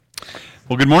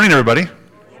Well, good morning, everybody.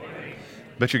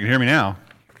 Bet you can hear me now.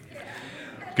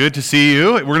 Good to see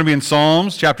you. We're going to be in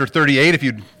Psalms chapter 38. If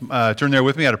you'd turn there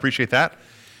with me, I'd appreciate that.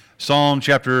 Psalm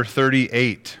chapter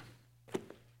 38.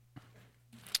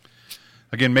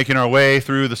 Again, making our way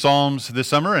through the Psalms this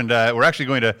summer, and we're actually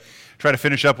going to try to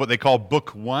finish up what they call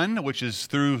Book 1, which is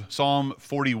through Psalm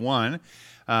 41.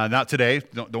 Not today.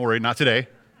 Don't worry, not today.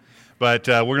 But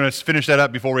we're going to finish that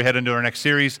up before we head into our next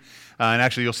series. And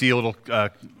actually, you'll see a little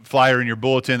flyer in your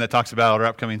bulletin that talks about our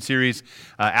upcoming series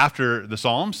after the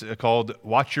Psalms called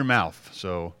Watch Your Mouth.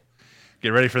 So get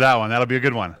ready for that one. That'll be a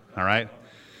good one, all right?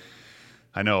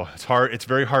 I know, it's hard. It's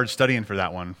very hard studying for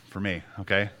that one for me,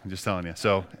 okay? I'm just telling you.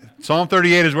 So Psalm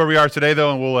 38 is where we are today,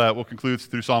 though, and we'll conclude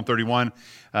through Psalm 31,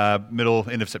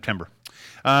 end of September.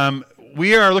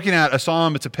 We are looking at a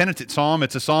psalm. It's a penitent psalm.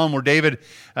 It's a psalm where David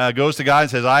goes to God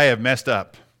and says, I have messed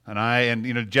up.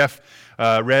 And Jeff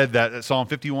read that Psalm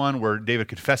 51 where David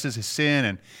confesses his sin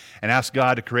and asks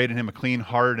God to create in him a clean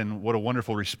heart, and what a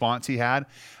wonderful response he had.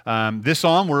 This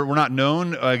psalm, we're not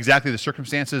known exactly the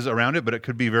circumstances around it, but it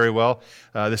could be very well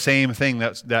the same thing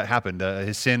that happened.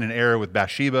 His sin and error with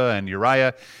Bathsheba and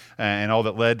Uriah and all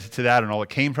that led to that and all that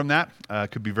came from that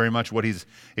could be very much what he's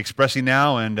expressing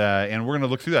now, and we're going to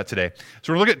look through that today.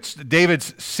 So we're going to look at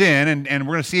David's sin, and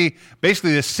we're going to see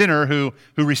basically this sinner who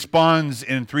responds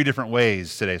in three different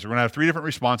ways today. So we're going to have three different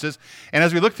responses, and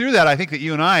as we look through that, I think that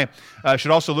you and I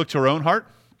should also look to our own heart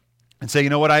and say, you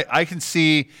know what, I can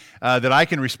see that I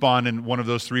can respond in one of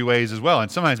those three ways as well. And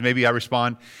sometimes maybe I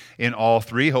respond in all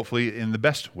three, hopefully in the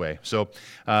best way. So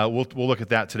we'll look at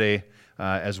that today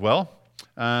as well.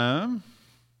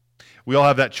 We all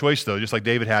have that choice, though, just like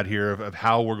David had here, of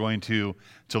how we're going to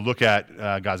look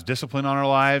at God's discipline on our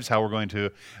lives, how we're going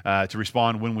to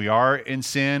respond when we are in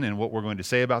sin, and what we're going to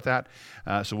say about that.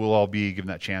 So we'll all be given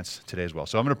that chance today as well.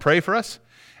 So I'm going to pray for us,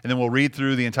 and then we'll read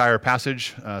through the entire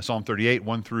passage, Psalm 38,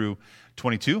 1 through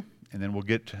 22, and then we'll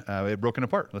get it broken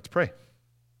apart. Let's pray.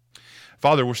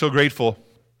 Father, we're so grateful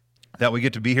that we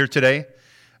get to be here today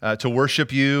to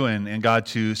worship you and God,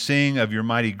 to sing of your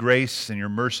mighty grace and your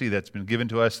mercy that's been given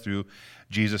to us through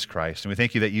Jesus Christ. And we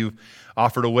thank you that you've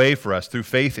offered a way for us through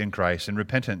faith in Christ and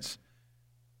repentance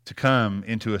to come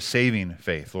into a saving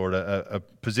faith, Lord, a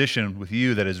position with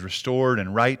you that is restored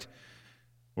and right,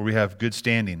 where we have good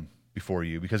standing before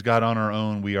you, because God, on our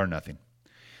own, we are nothing.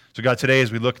 So God, today as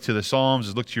we look to the Psalms,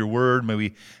 as we look to your word, may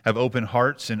we have open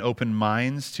hearts and open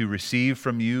minds to receive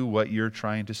from you what you're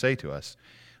trying to say to us.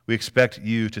 We expect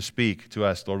you to speak to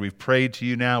us, Lord. We've prayed to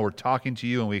you now, we're talking to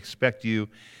you, and we expect you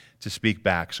to speak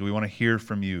back. So we want to hear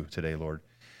from you today, Lord.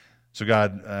 So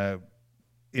God,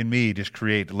 in me, just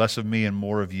create less of me and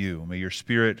more of you. May your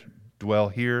Spirit dwell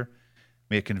here.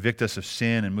 May it convict us of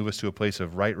sin and move us to a place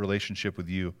of right relationship with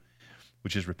you,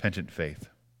 which is repentant faith.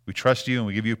 We trust you and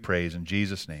we give you praise in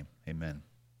Jesus' name. Amen.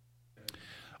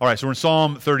 All right, so we're in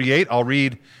Psalm 38. I'll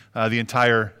read the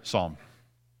entire psalm.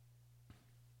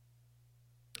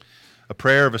 A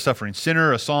prayer of a suffering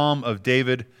sinner, a psalm of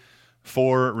David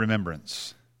for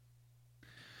remembrance.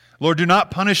 Lord, do not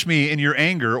punish me in your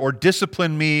anger or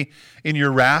discipline me in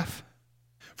your wrath,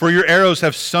 for your arrows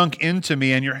have sunk into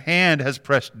me and your hand has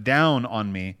pressed down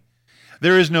on me.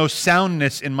 There is no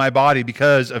soundness in my body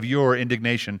because of your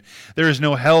indignation. There is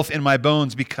no health in my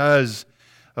bones because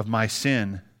of my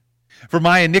sin. For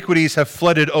my iniquities have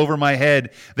flooded over my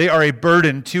head. They are a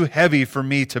burden too heavy for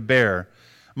me to bear.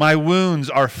 My wounds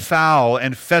are foul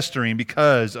and festering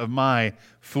because of my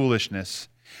foolishness.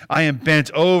 I am bent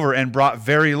over and brought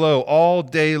very low. All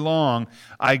day long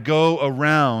I go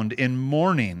around in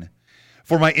mourning.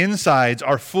 For my insides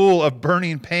are full of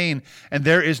burning pain, and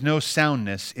there is no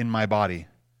soundness in my body.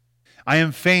 I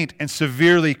am faint and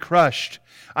severely crushed.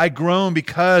 I groan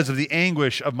because of the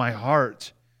anguish of my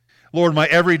heart. Lord, my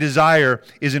every desire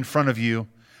is in front of you.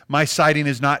 My sighing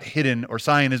is not hidden, or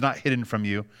sighing is not hidden from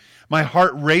you. My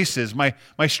heart races, my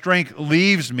strength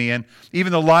leaves me, and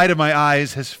even the light of my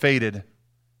eyes has faded.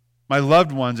 My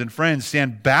loved ones and friends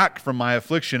stand back from my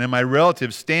affliction, and my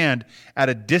relatives stand at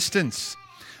a distance.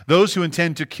 Those who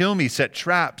intend to kill me set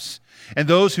traps, and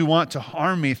those who want to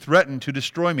harm me threaten to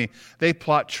destroy me. They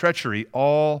plot treachery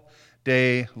all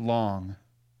day long.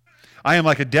 I am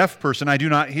like a deaf person, I do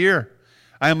not hear.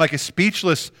 I am like a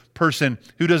speechless person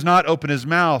who does not open his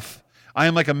mouth. I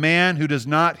am like a man who does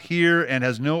not hear and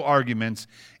has no arguments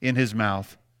in his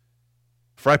mouth.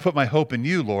 For I put my hope in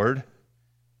you, Lord.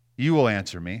 You will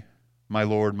answer me, my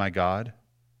Lord, my God.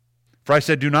 For I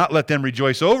said, do not let them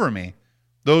rejoice over me,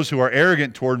 those who are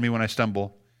arrogant toward me when I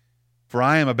stumble. For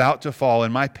I am about to fall,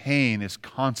 and my pain is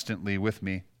constantly with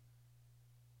me.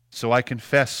 So I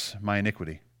confess my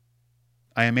iniquity.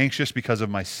 I am anxious because of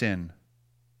my sin.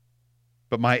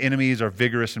 but my enemies are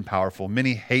vigorous and powerful.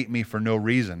 Many hate me for no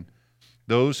reason.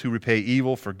 Those who repay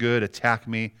evil for good attack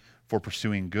me for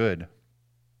pursuing good.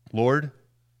 Lord,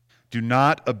 do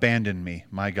not abandon me,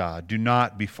 my God. Do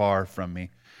not be far from me.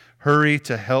 Hurry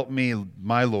to help me,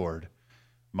 my Lord,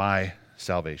 my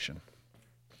salvation.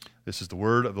 This is the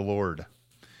word of the Lord.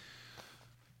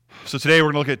 So today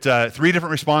we're going to look at three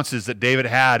different responses that David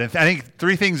had. And I think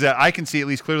three things that I can see at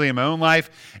least clearly in my own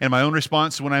life and my own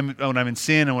response when I'm in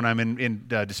sin and when I'm in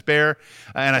despair.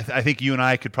 And I think you and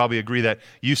I could probably agree that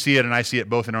you see it and I see it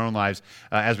both in our own lives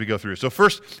as we go through. So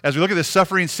first, as we look at the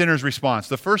suffering sinner's response,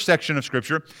 the first section of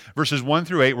Scripture, verses 1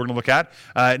 through 8, we're going to look at.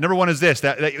 Number one is this,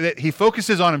 that he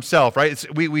focuses on himself, right?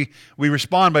 We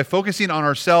respond by focusing on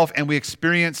ourselves and we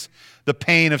experience the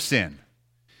pain of sin.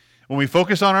 When we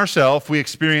focus on ourselves, we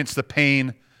experience the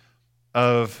pain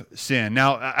of sin.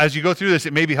 Now, as you go through this,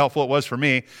 it may be helpful, it was for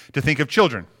me, to think of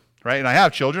children, right? And I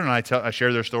have children, and I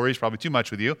share their stories probably too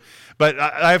much with you. But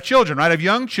I have children, right? I have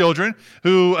young children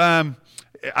who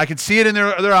I can see it in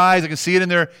their eyes. I can see it in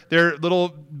their little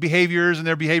behaviors and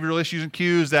their behavioral issues and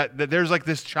cues that there's like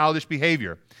this childish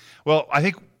behavior. Well, I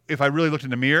think if I really looked in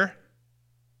the mirror,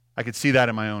 I could see that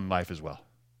in my own life as well.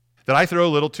 That I throw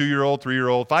little 2-year-old,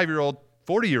 3-year-old, 5-year-old,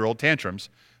 40-year-old tantrums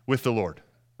with the Lord,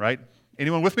 right?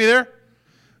 Anyone with me there?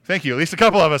 Thank you. At least a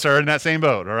couple of us are in that same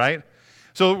boat, all right?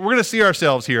 So we're going to see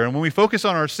ourselves here. And when we focus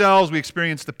on ourselves, we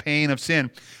experience the pain of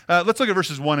sin. Let's look at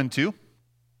verses 1 and 2.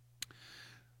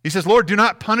 He says, Lord, do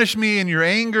not punish me in your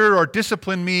anger or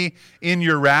discipline me in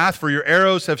your wrath, for your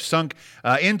arrows have sunk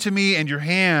into me and your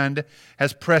hand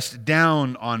has pressed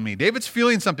down on me. David's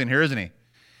feeling something here, isn't he?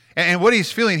 And what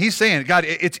he's feeling, he's saying, God,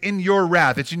 it's in your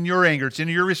wrath, it's in your anger, it's in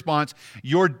your response,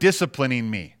 you're disciplining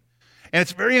me. And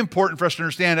it's very important for us to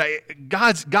understand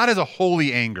God has a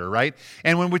holy anger, right?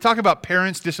 And when we talk about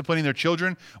parents disciplining their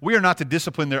children, we are not to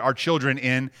discipline our children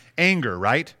in anger,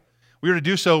 right? We are to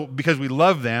do so because we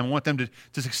love them and want them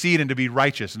to succeed and to be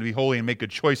righteous and to be holy and make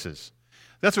good choices.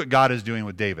 That's what God is doing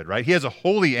with David, right? He has a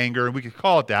holy anger, and we could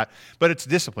call it that, but it's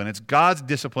discipline. It's God's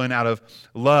discipline out of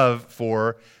love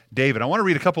for David. I want to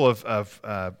read a couple of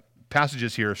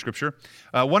passages here of Scripture.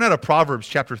 One out of Proverbs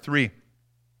chapter 3.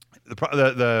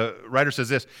 The writer says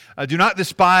this, do not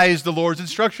despise the Lord's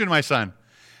instruction, my son.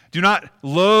 Do not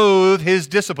loathe his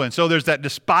discipline. So there's that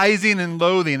despising and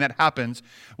loathing that happens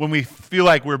when we feel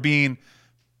like we're being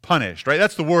punished, right?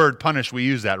 That's the word punish. We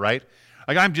use that, right?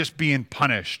 Like, I'm just being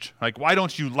punished. Like, why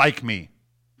don't you like me?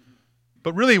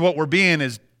 But really what we're being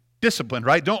is disciplined,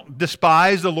 right? Don't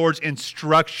despise the Lord's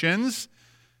instructions.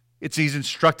 He's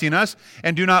instructing us.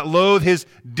 And do not loathe his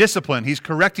discipline. He's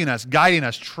correcting us, guiding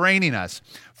us, training us.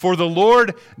 For the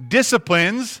Lord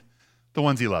disciplines the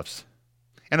ones he loves.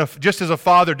 And just as a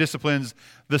father disciplines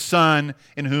the son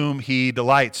in whom he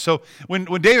delights. So when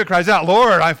David cries out,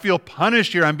 Lord, I feel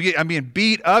punished here. I'm being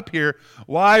beat up here.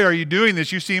 Why are you doing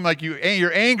this? You seem like you're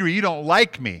angry. You don't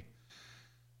like me.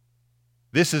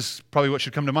 This is probably what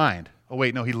should come to mind. Oh,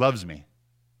 wait, no, he loves me.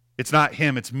 It's not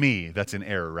him, it's me that's in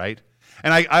error, right?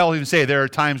 And I'll even say there are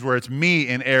times where it's me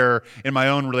in error in my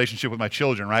own relationship with my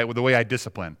children, right? With the way I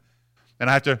discipline. And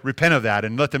I have to repent of that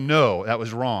and let them know that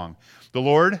was wrong. The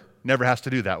Lord never has to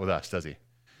do that with us, does he?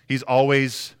 He's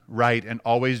always right and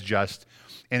always just,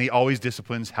 and he always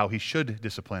disciplines how he should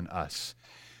discipline us.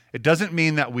 It doesn't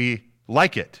mean that we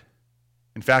like it.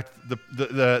 In fact,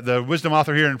 the wisdom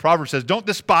author here in Proverbs says, don't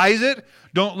despise it,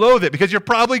 don't loathe it, because you're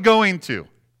probably going to.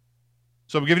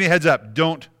 So I'm giving you a heads up,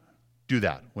 don't do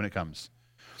that when it comes.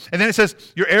 And then it says,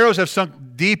 your arrows have sunk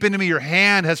deep into me, your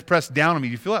hand has pressed down on me.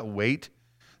 Do you feel that weight?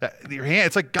 Your hand,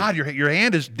 it's like, God, your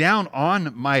hand is down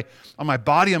on my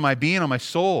body, on my being, on my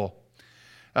soul.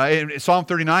 In Psalm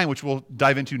 39, which we'll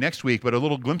dive into next week, but a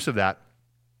little glimpse of that.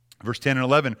 Verse 10 and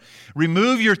 11.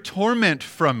 Remove your torment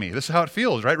from me. This is how it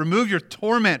feels, right? Remove your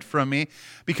torment from me.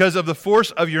 Because of the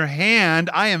force of your hand,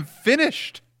 I am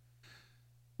finished.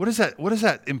 What does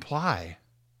that imply?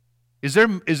 Is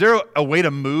there a way to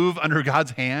move under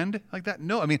God's hand like that?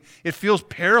 No. I mean, it feels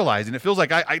paralyzing. It feels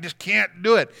like I just can't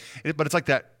do it. But it's like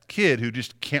that kid who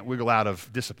just can't wiggle out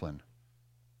of discipline,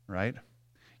 right?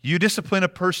 You discipline a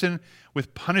person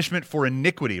with punishment for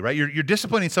iniquity, right? You're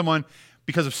disciplining someone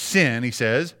because of sin, he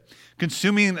says,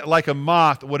 consuming like a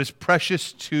moth what is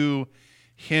precious to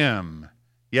him.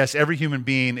 Yes, every human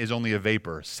being is only a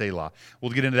vapor, Selah.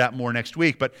 We'll get into that more next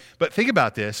week. But think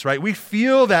about this, right? We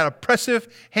feel that oppressive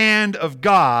hand of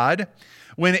God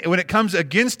when it comes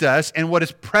against us and what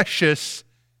is precious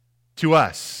to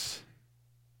us.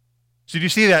 So do you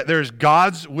see that there's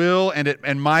God's will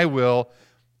and my will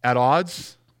at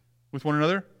odds with one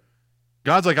another?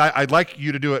 God's like, I'd like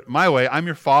you to do it my way. I'm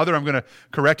your father. I'm going to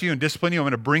correct you and discipline you. I'm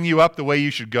going to bring you up the way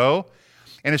you should go.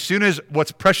 And as soon as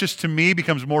what's precious to me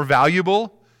becomes more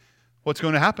valuable, what's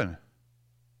going to happen?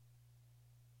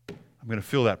 I'm going to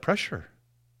feel that pressure.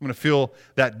 I'm going to feel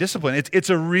that discipline. It's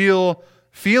a real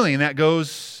feeling that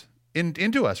goes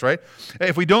into us, right?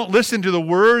 If we don't listen to the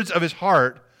words of his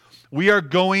heart, we are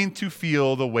going to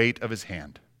feel the weight of his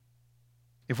hand.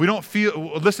 If we don't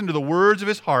listen to the words of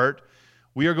his heart,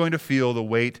 we are going to feel the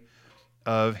weight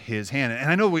of his hand. And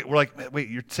I know we're like, wait,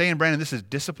 you're saying, Brandon, this is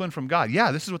discipline from God.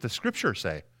 Yeah, this is what the scriptures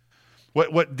say.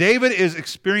 What David is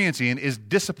experiencing is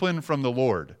discipline from the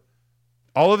Lord.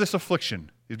 All of this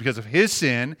affliction is because of his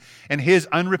sin and his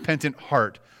unrepentant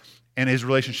heart and his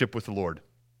relationship with the Lord.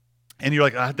 And you're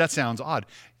like, that sounds odd.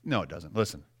 No, it doesn't.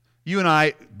 Listen, you and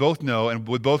I both know and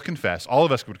would both confess, all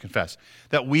of us would confess,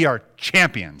 that we are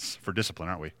champions for discipline,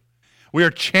 aren't we? We are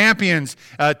champions,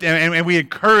 and we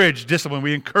encourage discipline.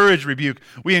 We encourage rebuke.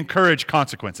 We encourage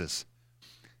consequences.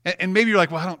 And maybe you're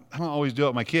like, well, I don't always do it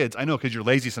with my kids. I know, because you're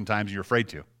lazy sometimes and you're afraid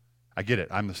to. I get it.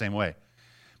 I'm the same way.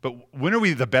 But when are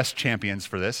we the best champions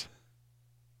for this?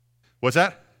 What's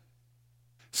that?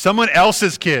 Someone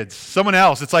else's kids. Someone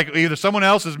else. It's like either someone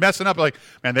else is messing up, like,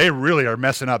 man, they really are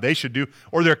messing up. They should do,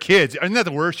 or their kids. Isn't that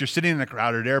the worst? You're sitting in a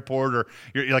crowded airport, or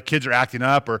you're like, kids are acting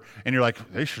up, and you're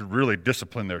like, they should really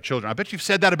discipline their children. I bet you've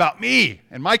said that about me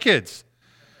and my kids,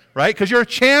 right? Because you're a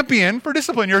champion for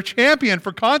discipline. You're a champion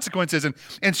for consequences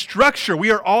and structure.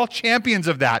 We are all champions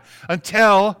of that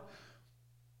until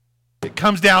it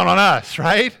comes down on us,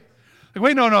 right? Like,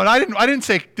 wait, no, I didn't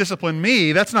say discipline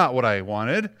me. That's not what I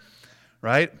wanted.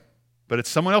 Right? But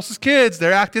it's someone else's kids.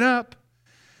 They're acting up.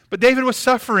 But David was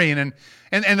suffering, and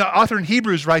the author in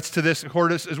Hebrews writes to this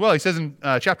as well. He says in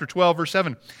chapter 12, verse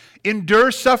 7, endure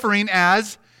suffering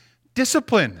as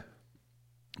discipline.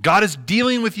 God is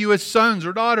dealing with you as sons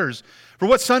or daughters. For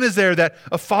what son is there that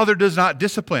a father does not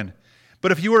discipline?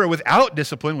 But if you are without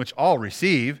discipline, which all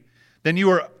receive, then you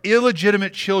are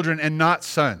illegitimate children and not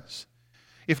sons.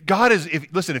 If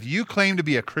you claim to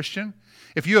be a Christian,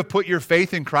 if you have put your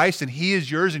faith in Christ and he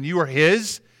is yours and you are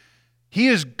his, he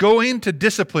is going to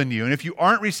discipline you. And if you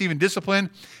aren't receiving discipline,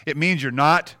 it means you're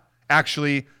not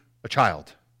actually a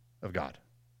child of God.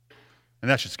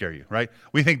 And that should scare you, right?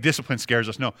 We think discipline scares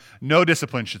us. No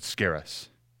discipline should scare us.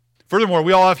 Furthermore,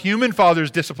 we all have human fathers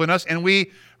discipline us, and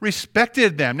we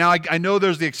respected them. Now, I know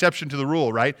there's the exception to the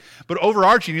rule, right? But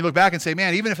overarching, you look back and say,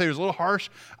 man, even if they was a little harsh,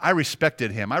 I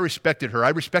respected him. I respected her. I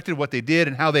respected what they did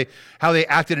and how they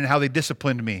acted and how they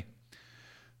disciplined me.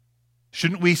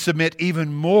 Shouldn't we submit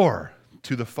even more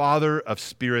to the Father of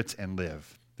spirits and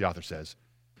live, the author says.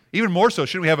 Even more so,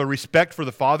 shouldn't we have a respect for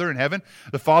the Father in heaven,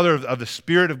 the Father of the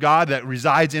Spirit of God that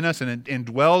resides in us and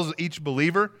indwells each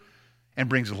believer and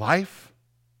brings life?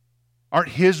 Aren't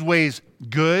his ways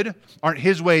good? Aren't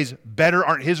his ways better?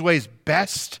 Aren't his ways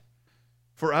best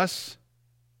for us?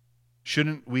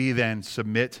 Shouldn't we then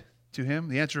submit to him?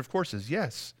 The answer, of course, is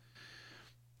yes.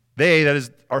 They, that is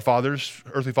our fathers,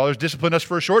 earthly fathers, disciplined us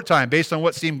for a short time based on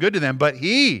what seemed good to them, but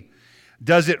he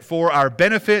does it for our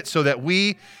benefit so that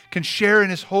we can share in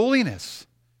his holiness.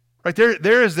 Right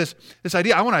there is this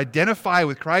idea. I want to identify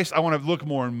with Christ. I want to look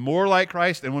more and more like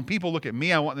Christ. And when people look at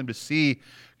me, I want them to see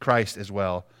Christ as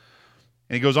well.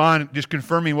 And he goes on, just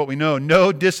confirming what we know.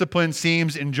 No discipline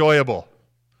seems enjoyable.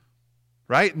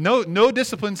 Right? No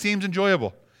discipline seems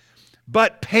enjoyable.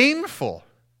 But painful,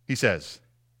 he says.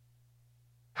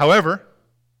 However,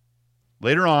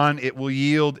 later on, it will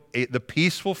yield the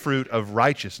peaceful fruit of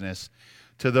righteousness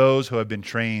to those who have been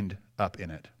trained up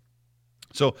in it.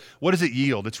 So what does it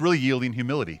yield? It's really yielding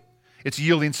humility. It's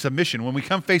yielding submission. When we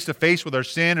come face to face with our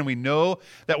sin and we know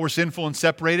that we're sinful and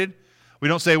separated, we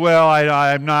don't say, well,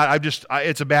 I'm not,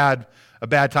 it's a bad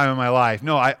time in my life.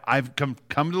 No, I've come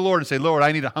to the Lord and say, Lord,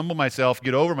 I need to humble myself,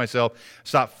 get over myself,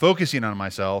 stop focusing on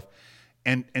myself,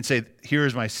 and say, here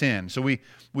is my sin. So we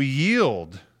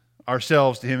yield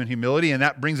ourselves to him in humility, and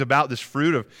that brings about this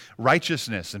fruit of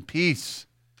righteousness and peace.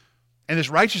 And this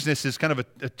righteousness is kind of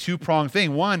a two-pronged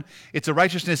thing. One, it's a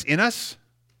righteousness in us,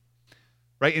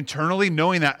 right, internally,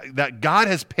 knowing that God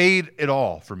has paid it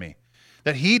all for me.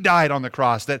 That he died on the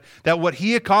cross, that what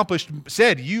he accomplished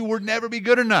said, you would never be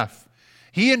good enough.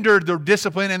 He endured the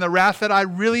discipline and the wrath that I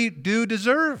really do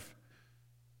deserve.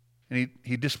 And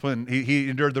he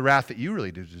endured the wrath that you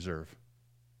really do deserve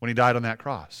when he died on that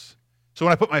cross. So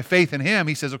when I put my faith in him,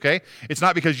 he says, okay, it's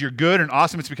not because you're good and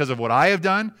awesome, it's because of what I have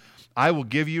done. I will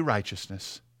give you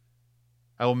righteousness.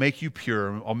 I will make you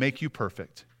pure. I'll make you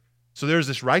perfect. So there's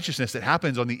this righteousness that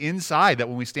happens on the inside that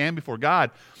when we stand before God,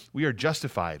 we are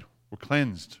justified. We're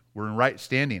cleansed. We're in right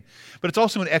standing. But it's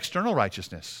also an external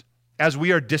righteousness. As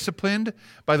we are disciplined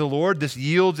by the Lord, this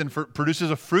yields and produces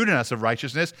a fruit in us of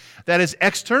righteousness that is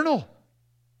external.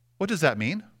 What does that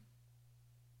mean?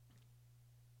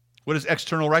 What is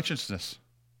external righteousness?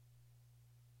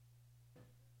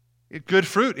 Good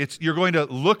fruit. You're going to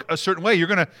look a certain way. You're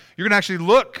going to actually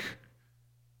look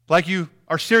like you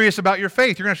are serious about your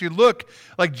faith. You're going to actually look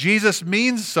like Jesus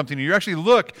means something to you. You actually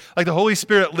look like the Holy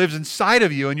Spirit lives inside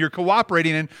of you and you're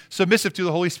cooperating and submissive to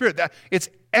the Holy Spirit. It's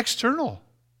external.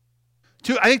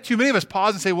 I think too many of us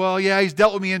pause and say, well, yeah, he's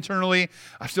dealt with me internally.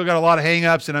 I've still got a lot of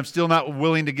hang-ups and I'm still not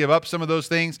willing to give up some of those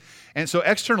things. And so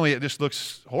externally, it just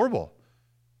looks horrible,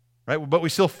 right? But we're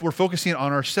focusing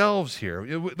on ourselves here.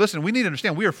 Listen, we need to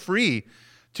understand we are free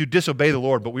to disobey the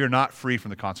Lord, but we are not free from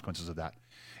the consequences of that.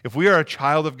 If we are a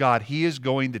child of God, he is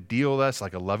going to deal with us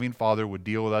like a loving father would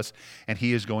deal with us, and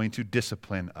he is going to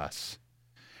discipline us.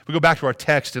 If we go back to our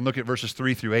text and look at verses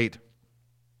 3 through 8,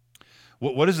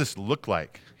 what does this look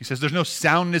like? He says, there's no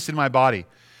soundness in my body,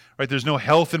 right? There's no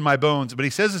health in my bones. But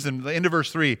he says this in the end of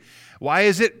verse 3. Why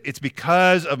is it? It's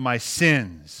because of my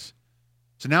sins.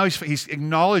 So now he's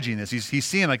acknowledging this. He's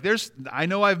seeing like I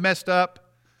know I've messed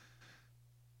up.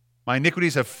 My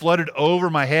iniquities have flooded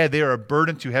over my head. They are a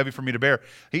burden too heavy for me to bear.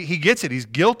 He gets it. He's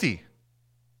guilty.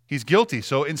 He's guilty.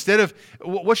 So instead of,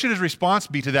 what should his response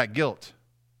be to that guilt?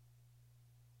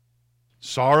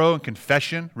 Sorrow and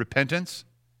confession, repentance.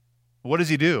 What does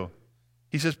he do?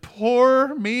 He says,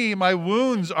 poor me, my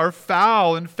wounds are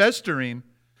foul and festering.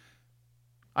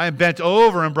 I am bent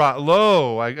over and brought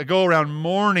low. I go around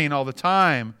mourning all the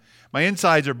time. My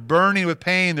insides are burning with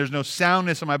pain. There's no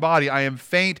soundness in my body. I am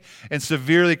faint and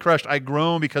severely crushed. I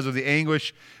groan because of the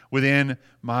anguish within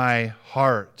my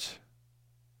heart.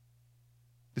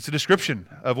 It's a description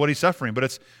of what he's suffering, but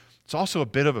it's also a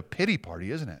bit of a pity party,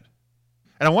 isn't it?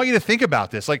 And I want you to think about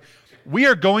this. Like, we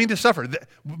are going to suffer.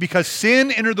 Because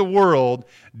sin entered the world,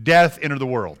 death entered the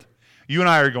world. You and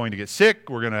I are going to get sick.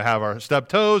 We're going to have our stubbed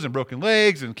toes and broken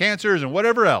legs and cancers and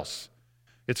whatever else.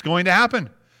 It's going to happen.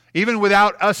 Even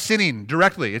without us sinning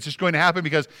directly. It's just going to happen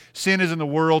because sin is in the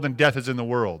world and death is in the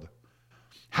world.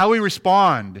 How we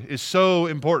respond is so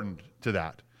important to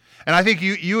that. And I think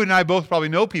you and I both probably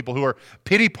know people who are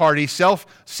pity party,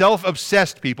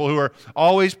 self-obsessed people who are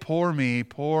always, poor me,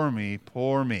 poor me,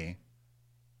 poor me.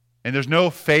 And there's no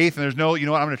faith, and there's no, you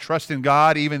know what, I'm going to trust in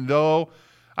God, even though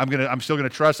I'm still going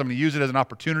to trust. I'm going to use it as an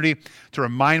opportunity to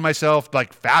remind myself,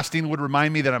 like fasting would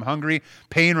remind me that I'm hungry.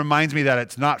 Pain reminds me that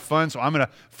it's not fun, so I'm going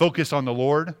to focus on the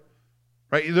Lord.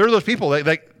 Right? There are those people,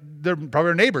 like they're probably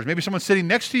our neighbors. Maybe someone sitting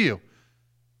next to you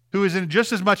who is in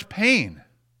just as much pain,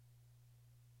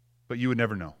 but you would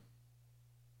never know.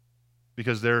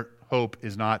 Because their hope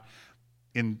is not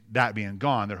in that being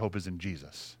gone. Their hope is in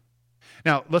Jesus.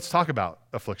 Now, let's talk about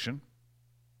affliction,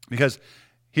 because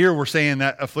here we're saying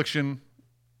that affliction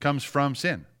comes from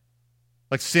sin.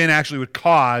 Like sin actually would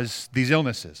cause these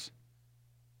illnesses.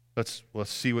 Let's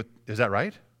see is that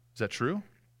right? Is that true?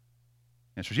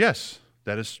 The answer is yes,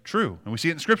 that is true. And we see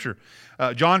it in Scripture.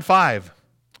 John 5,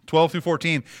 12 through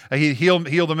 14, he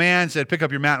healed a man, said, pick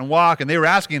up your mat and walk. And they were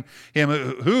asking him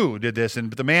who did this.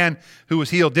 But the man who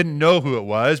was healed didn't know who it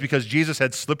was because Jesus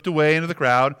had slipped away into the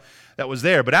crowd that was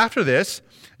there. But after this,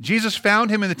 Jesus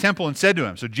found him in the temple and said to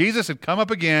him, so Jesus had come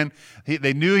up again.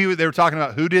 They knew they were talking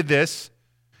about who did this.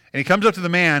 And he comes up to the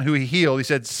man who he healed. He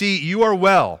said, see, you are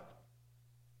well.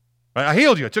 Right? I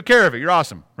healed you. I took care of it. You're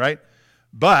awesome, right?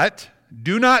 But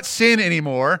do not sin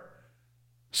anymore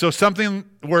so something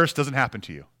worse doesn't happen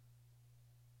to you.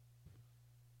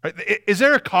 Right? Is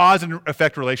there a cause and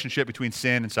effect relationship between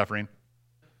sin and suffering?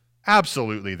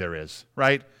 Absolutely there is,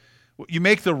 right? You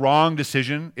make the wrong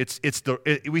decision.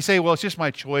 We say, well, it's just my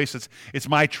choice. It's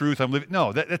my truth. I'm living.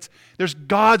 No, there's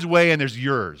God's way and there's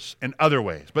yours and other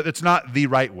ways, but it's not the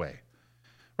right way,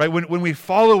 right? When we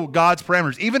follow God's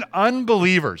parameters, even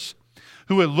unbelievers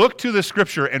who would look to the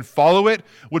Scripture and follow it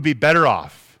would be better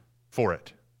off for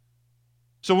it.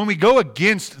 So when we go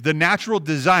against the natural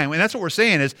design, and that's what we're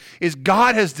saying is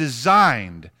God has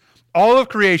designed all of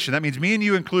creation, that means me and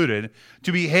you included,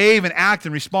 to behave and act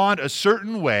and respond a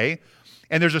certain way,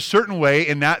 and there's a certain way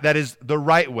in that is the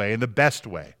right way and the best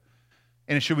way.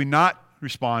 And should we not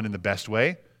respond in the best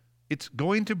way, it's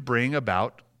going to bring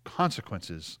about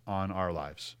consequences on our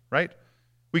lives, right?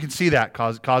 We can see that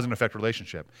cause and effect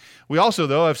relationship. We also,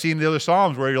 though, have seen the other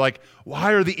Psalms where you're like,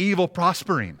 why are the evil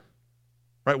prospering?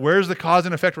 Right? Where's the cause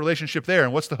and effect relationship there?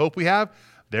 And what's the hope we have?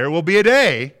 There will be a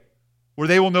day where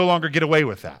they will no longer get away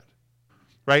with that.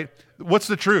 Right? What's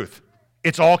the truth?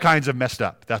 It's all kinds of messed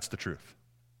up. That's the truth.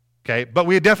 Okay? But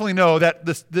we definitely know that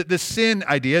the sin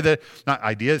idea,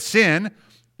 sin,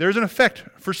 there's an effect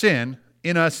for sin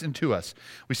in us and to us.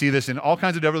 We see this in all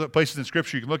kinds of different places in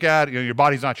Scripture you can look at. Your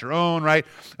body's not your own, right?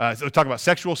 So talk about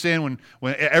sexual sin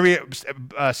when every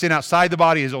sin outside the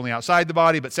body is only outside the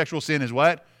body, but sexual sin is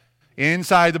what?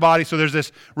 Inside the body. So there's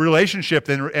this relationship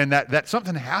and that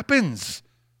something happens,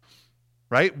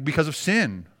 right? Because of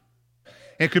sin.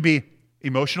 It could be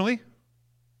emotionally,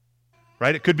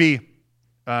 right? It could be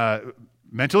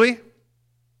mentally.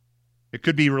 It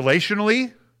could be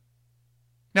relationally.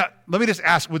 Now, let me just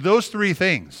ask, with those three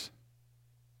things,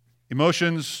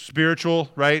 emotions, spiritual,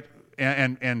 right,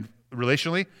 and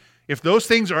relationally, if those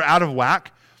things are out of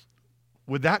whack,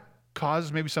 would that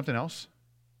cause maybe something else?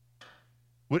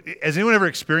 Has anyone ever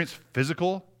experienced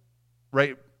physical,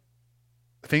 right,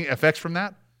 effects from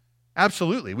that?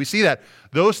 Absolutely. We see that.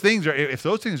 If those things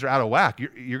are out of whack,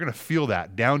 you're going to feel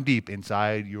that down deep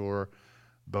inside your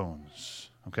bones.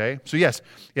 Okay? So yes,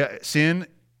 sin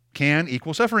can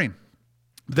equal suffering.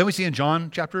 But then we see in John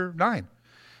chapter 9,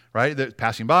 right? They're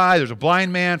passing by, there's a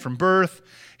blind man from birth,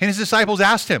 and his disciples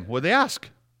asked him, what did they ask?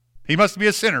 He must be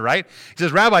a sinner, right? He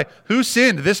says, Rabbi, who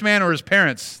sinned, this man or his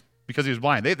parents, because he was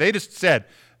blind? They just said,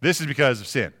 this is because of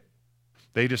sin.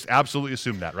 They just absolutely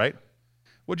assumed that, right?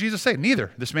 What did Jesus say?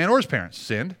 Neither this man or his parents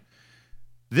sinned.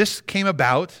 This came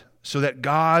about so that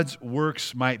God's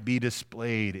works might be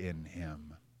displayed in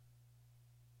him.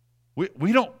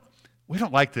 We don't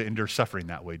like to endure suffering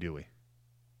that way, do we?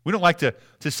 We don't like to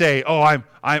say, oh,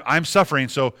 I'm suffering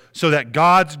so that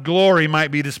God's glory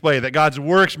might be displayed, that God's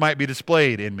works might be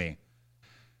displayed in me.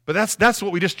 But that's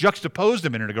what we just juxtaposed a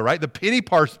minute ago, right? The pity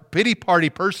party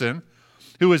person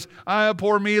who is,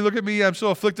 poor me, look at me, I'm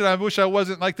so afflicted, I wish I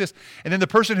wasn't like this. And then the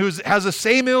person who has the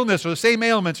same illness or the same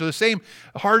ailments or the same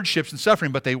hardships and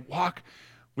suffering, but they walk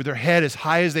with their head as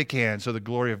high as they can so the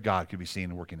glory of God could be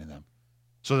seen and working in them.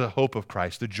 So the hope of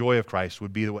Christ, the joy of Christ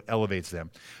would be what elevates them.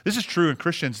 This is true in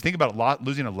Christians. Think about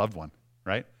losing a loved one,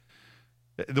 right?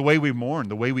 The way we mourn,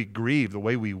 the way we grieve, the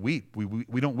way we weep.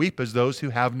 We don't weep as those who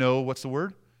have no, what's the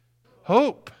word?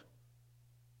 Hope.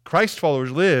 Christ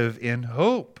followers live in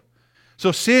hope.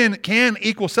 So sin can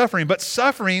equal suffering, but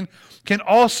suffering can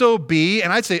also be,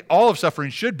 and I'd say all of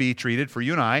suffering should be treated for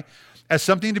you and I, as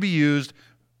something to be used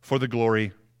for the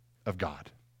glory of God.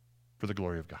 For the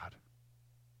glory of God.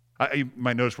 You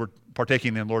might notice we're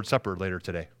partaking in Lord's Supper later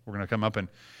today. We're going to come up and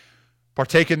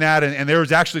partake in that. And there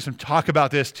was actually some talk about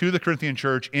this to the Corinthian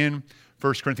church in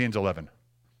 1 Corinthians 11.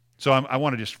 So I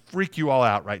want to just freak you all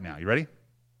out right now. You ready?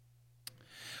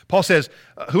 Paul says,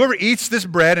 whoever eats this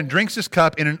bread and drinks this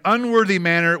cup in an unworthy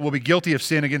manner will be guilty of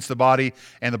sin against the body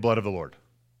and the blood of the Lord.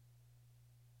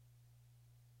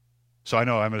 So I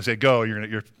know I'm going to say, go.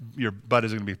 Your butt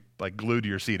is going to be like glued to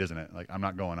your seat, isn't it? Like, I'm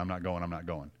not going.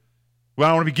 Well,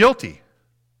 I don't want to be guilty.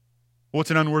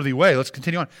 What's an unworthy way? Let's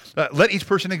continue on. Let each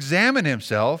person examine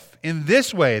himself. In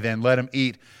this way, then, let him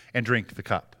eat and drink the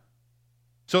cup.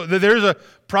 So there's a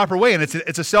proper way, and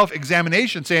it's a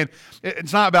self-examination, saying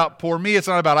it's not about poor me, it's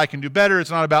not about I can do better,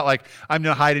 it's not about like I'm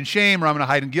going to hide in shame or I'm going to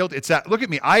hide in guilt. It's that, look at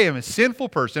me, I am a sinful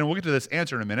person, and we'll get to this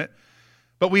answer in a minute.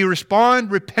 But we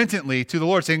respond repentantly to the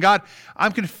Lord, saying, God,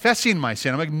 I'm confessing my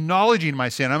sin, I'm acknowledging my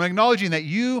sin, I'm acknowledging that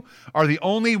you are the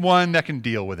only one that can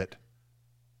deal with it.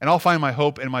 And I'll find my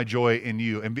hope and my joy in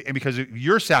you. And because of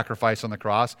your sacrifice on the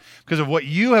cross, because of what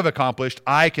you have accomplished,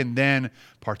 I can then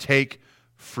partake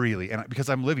freely. And because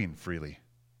I'm living freely.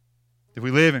 If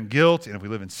we live in guilt, and if we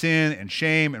live in sin and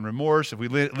shame and remorse, if we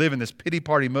live in this pity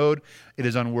party mode, it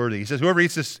is unworthy. He says, whoever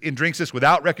eats this and drinks this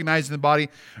without recognizing the body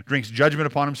drinks judgment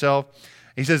upon himself.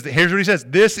 He says, here's what he says,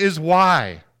 this is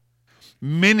why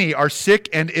many are sick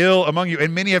and ill among you,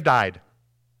 and many have died.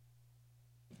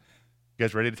 You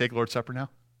guys ready to take Lord's Supper now?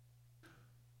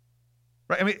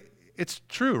 Right? I mean, it's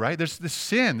true, right? There's this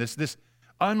sin, this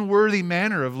unworthy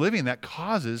manner of living that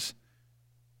causes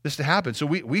this to happen. So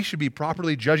we should be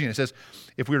properly judging. It says,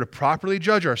 if we were to properly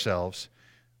judge ourselves,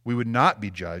 we would not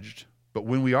be judged. But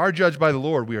when we are judged by the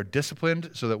Lord, we are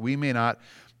disciplined so that we may not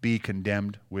be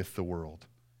condemned with the world.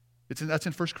 That's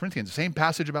in 1 Corinthians, the same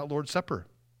passage about Lord's Supper.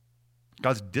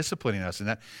 God's disciplining us, and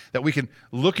that we can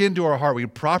look into our heart, we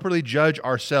can properly judge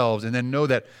ourselves, and then know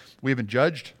that we have been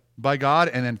judged by God,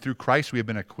 and then through Christ we have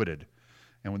been acquitted,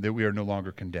 and we are no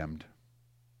longer condemned.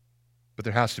 But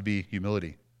there has to be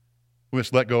humility. We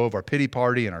must let go of our pity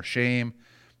party and our shame,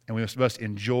 and we must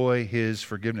enjoy his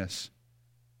forgiveness.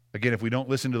 Again, if we don't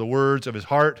listen to the words of his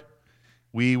heart,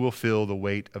 we will feel the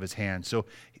weight of his hand. So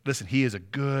listen, he is a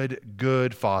good,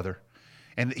 good father.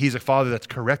 And he's a father that's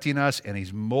correcting us, and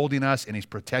he's molding us, and he's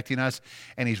protecting us,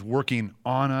 and he's working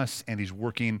on us, and he's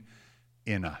working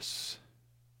in us.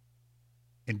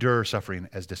 Endure suffering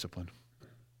as discipline.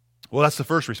 Well, that's the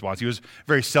first response. He was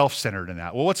very self-centered in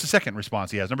that. Well, what's the second response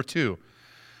he has? Number 2,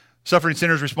 suffering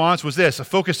sinner's response was this: a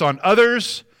focus on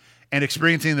others and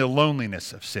experiencing the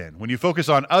loneliness of sin. When you focus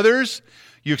on others,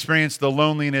 you experience the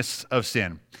loneliness of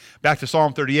sin. Back to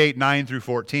Psalm 38, 9 through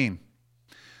 14.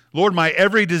 Lord, my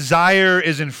every desire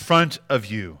is in front of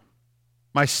you.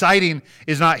 My sighting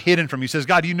is not hidden from you. He says,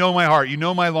 God, you know my heart. You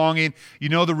know my longing. You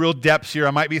know the real depths here.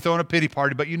 I might be throwing a pity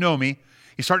party, but you know me.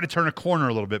 He's starting to turn a corner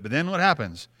a little bit. But then what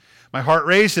happens? My heart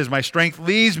races. My strength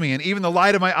leaves me, and even the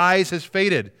light of my eyes has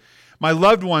faded. My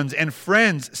loved ones and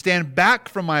friends stand back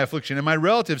from my affliction, and my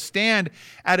relatives stand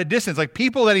at a distance. Like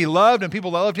people that he loved and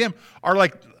people that loved him are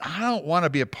like, I don't want to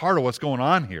be a part of what's going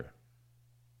on here.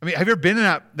 I mean, have you ever been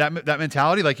in that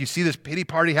mentality? Like you see this pity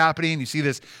party happening, you see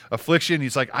this affliction,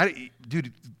 it's like,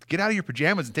 dude, get out of your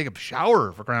pajamas and take a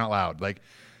shower, for crying out loud. Like,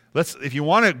 if you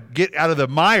want to get out of the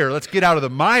mire, let's get out of the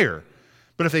mire.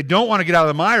 But if they don't want to get out of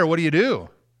the mire, what do?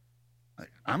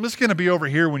 Like, I'm just going to be over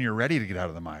here when you're ready to get out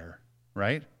of the mire,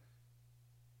 right?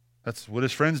 That's what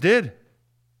his friends did.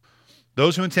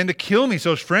 Those who intend to kill me,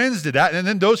 so his friends did that. And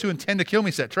then those who intend to kill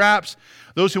me set traps.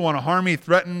 Those who want to harm me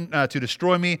threaten to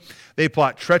destroy me. They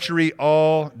plot treachery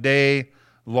all day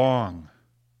long.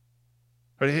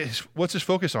 But what's his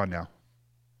focus on now?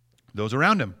 Those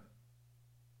around him.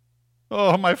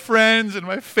 Oh, my friends and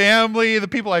my family, the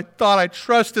people I thought I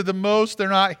trusted the most, they're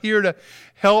not here to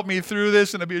help me through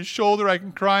this and to be a shoulder I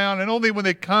can cry on. And only when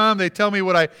they come, they tell me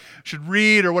what I should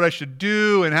read or what I should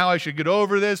do and how I should get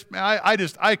over this. I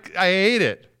hate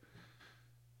it.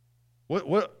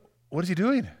 What is he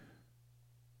doing?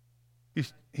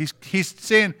 He's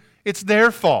saying it's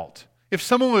their fault. If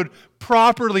someone would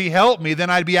properly help me, then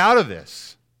I'd be out of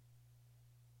this.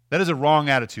 That is a wrong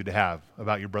attitude to have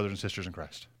about your brothers and sisters in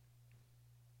Christ.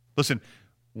 Listen,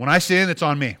 when I sin, it's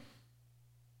on me.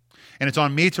 And it's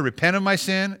on me to repent of my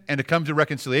sin and to come to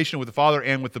reconciliation with the Father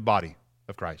and with the body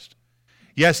of Christ.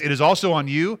 Yes, it is also on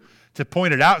you to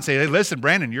point it out and say, hey, listen,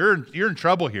 Brandon, you're in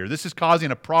trouble here. This is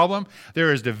causing a problem.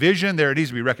 There is division. There needs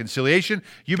to be reconciliation.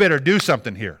 You better do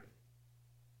something here.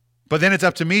 But then it's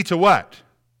up to me to what?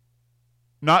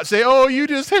 Not say, oh, you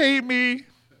just hate me.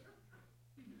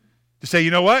 To say,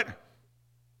 you know what?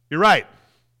 You're right.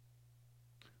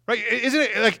 Right? Isn't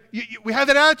it like we have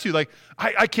that attitude? Like,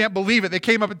 I can't believe it. They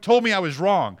came up and told me I was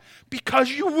wrong. Because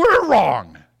you were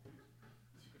wrong.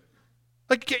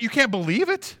 Like, you can't believe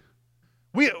it?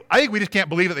 I think we just can't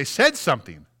believe that they said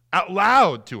something out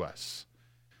loud to us.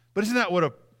 But isn't that what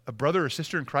a brother or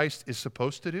sister in Christ is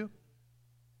supposed to do?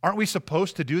 Aren't we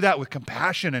supposed to do that with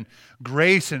compassion and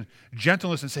grace and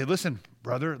gentleness and say, listen,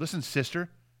 brother, listen, sister,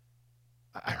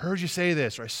 I heard you say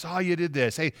this, or I saw you did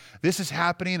this. Hey, this is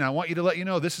happening, and I want you to let you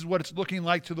know this is what it's looking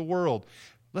like to the world.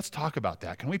 Let's talk about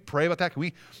that. Can we pray about that? Can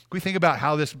we think about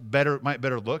how this might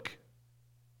better look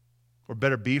or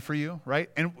better be for you, right?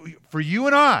 And for you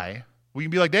and I, we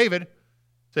can be like David,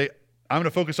 say, I'm going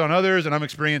to focus on others, and I'm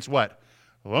experiencing what?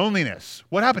 Loneliness.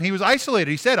 What happened? He was isolated.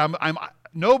 He said,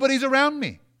 nobody's around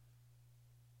me.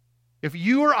 If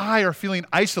you or I are feeling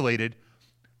isolated,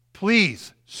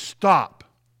 please stop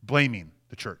blaming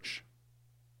the church.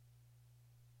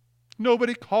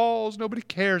 Nobody calls, nobody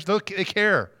cares. They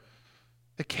care.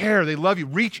 They care. They love you.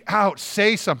 Reach out.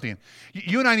 Say something.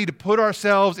 You and I need to put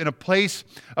ourselves in a place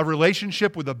of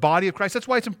relationship with the body of Christ. That's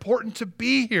why it's important to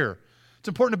be here. It's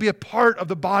important to be a part of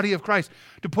the body of Christ.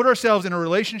 To put ourselves in a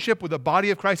relationship with the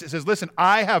body of Christ. It says, listen,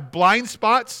 I have blind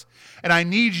spots and I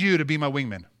need you to be my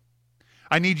wingman.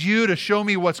 I need you to show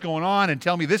me what's going on and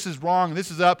tell me this is wrong,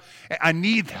 this is up. I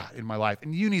need that in my life,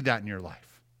 and you need that in your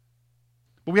life.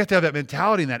 But we have to have that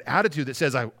mentality and that attitude that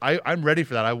says, I'm ready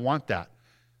for that. I want that.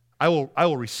 I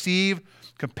will receive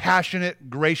compassionate,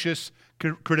 gracious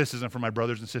criticism from my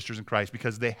brothers and sisters in Christ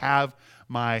because they have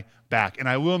my back. And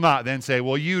I will not then say,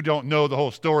 well, you don't know the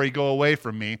whole story. Go away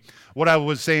from me. What I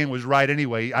was saying was right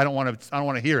anyway. I don't want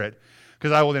to hear it,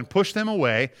 because I will then push them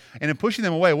away. And in pushing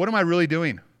them away, what am I really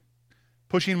doing?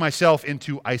 Pushing myself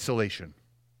into isolation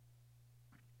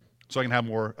so I can have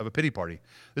more of a pity party.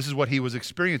 This is what he was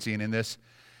experiencing in this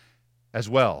as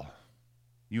well.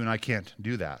 You and I can't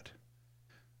do that.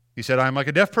 He said, I'm like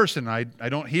a deaf person. I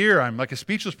don't hear. I'm like a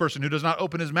speechless person who does not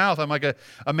open his mouth. I'm like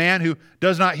a man who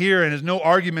does not hear and has no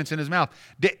arguments in his mouth.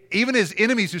 Even his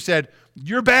enemies who said,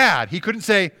 you're bad, he couldn't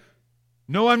say,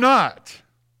 no, I'm not.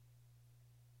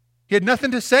 He had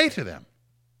nothing to say to them.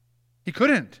 He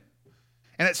couldn't.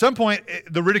 And at some point,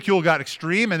 the ridicule got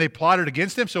extreme and they plotted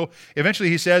against him. So eventually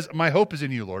he says, my hope is in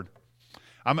you, Lord.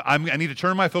 I need to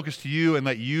turn my focus to you and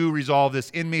let you resolve this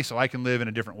in me so I can live in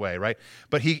a different way, right?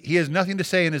 But he has nothing to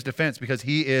say in his defense because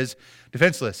he is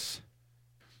defenseless.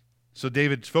 So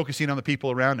David's focusing on the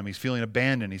people around him. He's feeling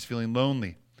abandoned. He's feeling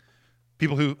lonely.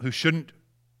 People who shouldn't,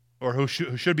 or who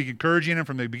should be encouraging him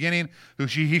from the beginning,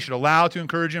 he should allow to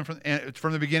encourage him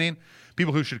from the beginning.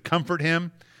 People who should comfort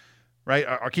him, right,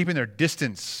 are keeping their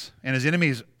distance. And his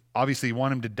enemies obviously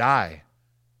want him to die.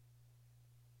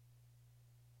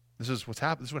 This is what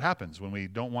happens when we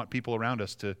don't want people around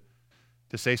us to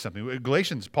say something. In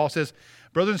Galatians, Paul says,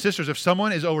 brothers and sisters, if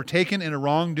someone is overtaken in a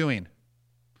wrongdoing,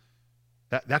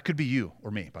 that could be you or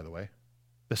me, by the way.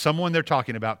 The someone they're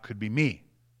talking about could be me.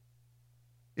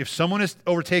 If someone is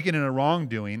overtaken in a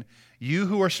wrongdoing, you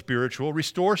who are spiritual,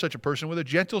 restore such a person with a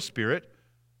gentle spirit,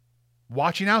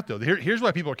 watching out, though. Here's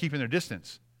why people are keeping their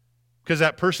distance. Because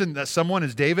that someone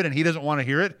is David and he doesn't want to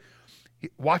hear it.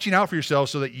 Watching out for yourself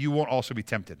so that you won't also be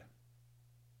tempted.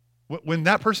 When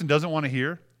that person doesn't want to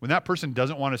hear, when that person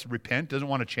doesn't want to repent, doesn't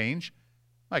want to change,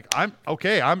 like, I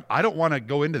don't want to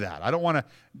go into that. I don't want to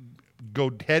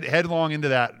go headlong into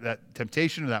that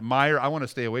temptation or that mire. I want to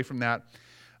stay away from that.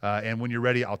 And when you're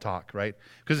ready, I'll talk, right?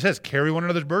 Because it says, carry one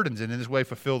another's burdens and in this way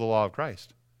fulfill the law of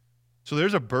Christ. So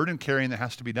there's a burden carrying that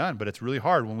has to be done, but it's really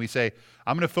hard when we say,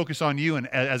 I'm going to focus on you and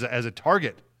as a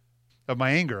target of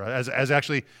my anger, as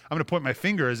actually, I'm going to point my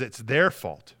finger as it's their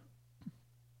fault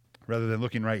rather than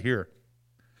looking right here.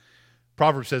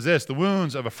 Proverbs says this, the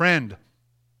wounds of a friend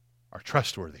are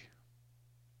trustworthy,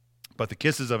 but the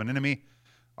kisses of an enemy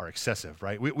are excessive,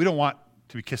 right? We don't want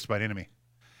to be kissed by an enemy,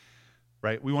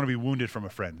 right? We want to be wounded from a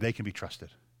friend. They can be trusted.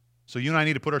 So you and I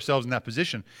need to put ourselves in that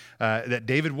position that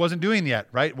David wasn't doing yet,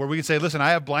 right? Where we can say, listen,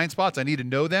 I have blind spots. I need to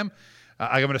know them.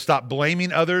 I'm going to stop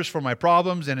blaming others for my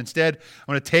problems, and instead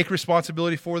I'm going to take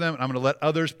responsibility for them, and I'm going to let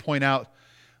others point out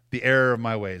the error of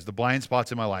my ways, the blind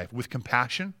spots in my life, with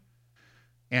compassion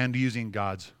and using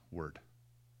God's word.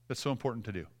 That's so important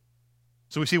to do.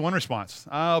 So we see one response.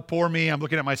 Oh, poor me. I'm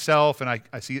looking at myself, and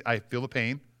I feel the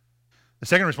pain. The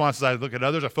second response is I look at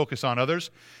others, I focus on others,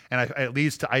 and it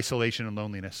leads to isolation and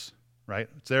loneliness, right?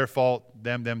 It's their fault,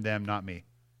 them, not me.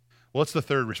 Well, what's the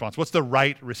third response? What's the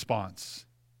right response?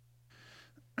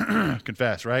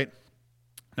 Confess, right?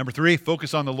 Number 3,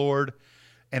 focus on the Lord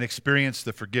and experience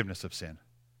the forgiveness of sin.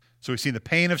 So we've seen the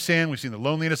pain of sin, we've seen the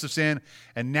loneliness of sin,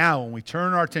 and now when we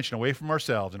turn our attention away from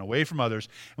ourselves and away from others,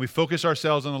 and we focus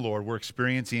ourselves on the Lord, we're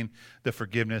experiencing the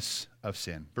forgiveness of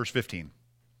sin. Verse 15.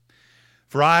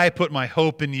 For I put my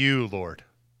hope in you, Lord.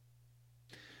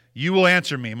 You will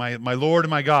answer me, my Lord and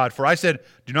my God. For I said,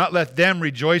 do not let them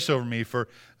rejoice over me, for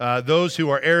those who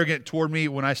are arrogant toward me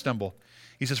when I stumble.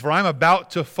 He says, for I'm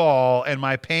about to fall, and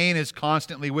my pain is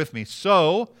constantly with me.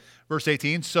 So, verse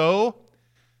 18, so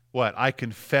what? I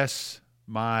confess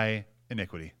my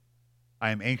iniquity.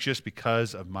 I am anxious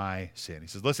because of my sin. He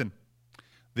says, listen,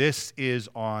 this is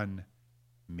on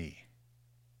me.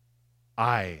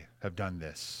 I have done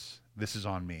this. This is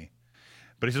on me.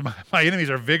 But he says, my enemies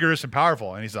are vigorous and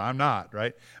powerful. And he says, I'm not,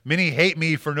 right? Many hate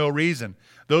me for no reason.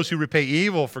 Those who repay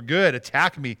evil for good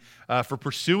attack me for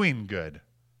pursuing good.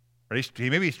 Right?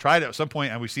 He's tried at some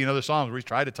point, and we see in other Psalms where he's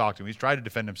tried to talk to him. He's tried to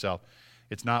defend himself.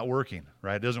 It's not working,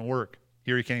 right? It doesn't work.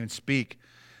 Here he can't even speak.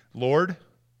 Lord,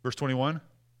 verse 21,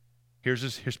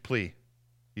 here's his plea.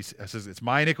 He says, it's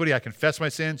my iniquity. I confess my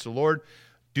sin. So Lord,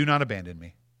 do not abandon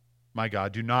me. My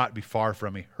God, do not be far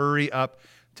from me. Hurry up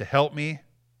to help me,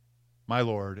 my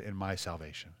Lord and my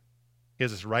salvation. He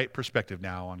has this right perspective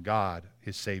now on God,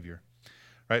 his Savior.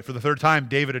 Right? For the third time,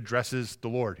 David addresses the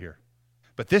Lord here.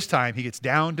 But this time, he gets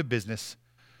down to business,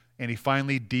 and he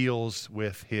finally deals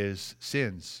with his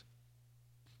sins.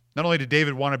 Not only did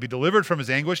David want to be delivered from his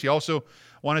anguish, he also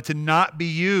wanted to not be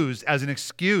used as an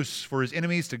excuse for his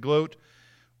enemies to gloat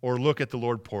or look at the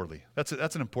Lord poorly. That's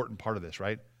an important part of this,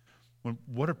 right?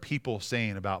 What are people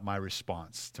saying about my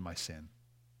response to my sin?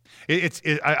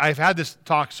 I've had this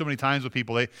talk so many times with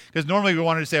people, because normally we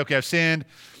wanted to say, okay, I've sinned,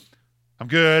 I'm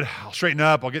good, I'll straighten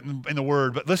up, I'll get in the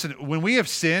Word. But listen, when we have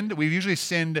sinned, we've usually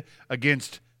sinned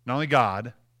against not only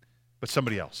God, but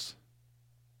somebody else.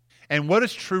 And what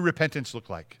does true repentance look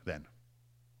like then?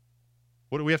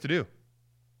 What do we have to do?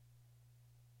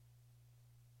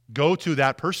 Go to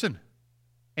that person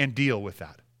and deal with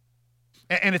that.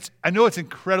 And I know it's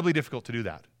incredibly difficult to do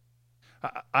that.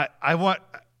 I want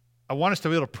us to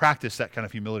be able to practice that kind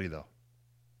of humility, though.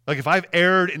 Like if I've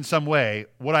erred in some way,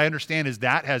 what I understand is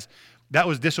that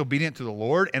was disobedient to the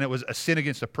Lord, and it was a sin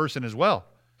against a person as well.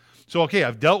 So, okay,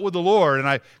 I've dealt with the Lord,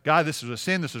 and God, this is a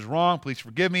sin, this is wrong, please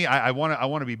forgive me. I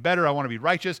want to be better, I want to be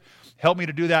righteous. Help me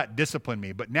to do that, discipline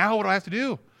me. But now what do I have to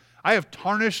do? I have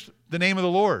tarnished the name of the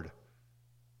Lord.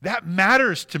 That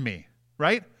matters to me,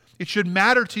 right? It should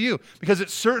matter to you, because it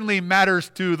certainly matters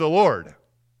to the Lord.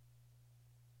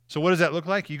 So what does that look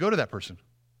like? You go to that person,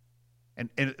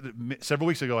 And several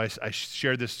weeks ago, I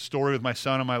shared this story with my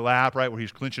son on my lap, right, where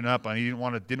he's clinching up and he didn't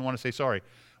want to say sorry.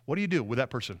 What do you do with that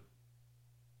person?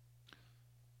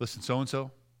 Listen,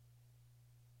 so-and-so,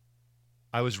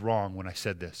 I was wrong when I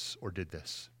said this or did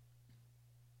this.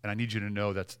 And I need you to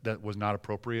know that was not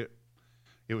appropriate.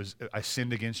 I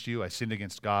sinned against you. I sinned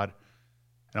against God.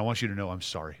 And I want you to know I'm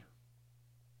sorry.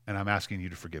 And I'm asking you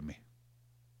to forgive me.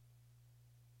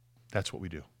 That's what we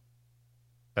do.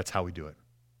 That's how we do it.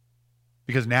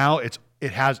 Because now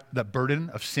the burden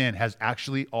of sin has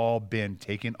actually all been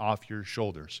taken off your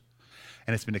shoulders.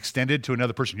 And it's been extended to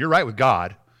another person. You're right with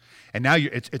God. And now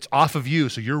it's off of you,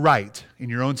 so you're right in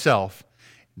your own self.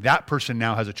 That person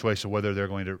now has a choice of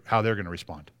how they're going to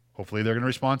respond. Hopefully they're going to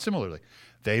respond similarly.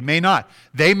 They may not.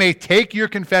 They may take your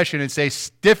confession and say,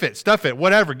 stuff it,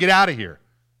 whatever, get out of here.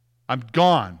 I'm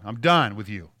gone. I'm done with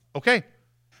you. Okay.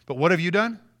 But what have you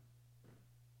done?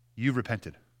 You've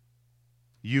repented.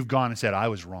 You've gone and said, I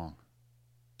was wrong.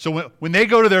 So when they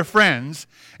go to their friends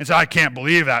and say, I can't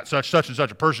believe that such and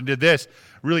such a person did this.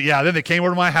 Really, yeah, then they came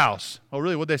over to my house. Oh,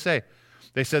 really? What'd they say?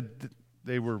 They said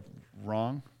they were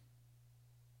wrong.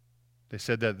 They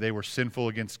said that they were sinful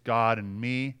against God and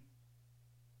me.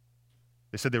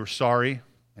 They said they were sorry,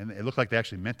 and it looked like they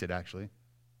actually meant it, actually.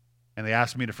 And they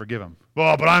asked me to forgive them.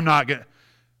 Well, but I'm not going to.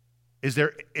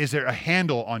 Is there a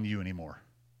handle on you anymore?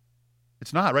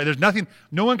 It's not, right? There's nothing,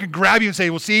 no one can grab you and say,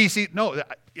 well, see, no,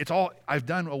 it's all, I've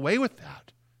done away with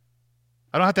that.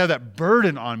 I don't have to have that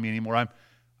burden on me anymore.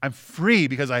 I'm free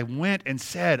because I went and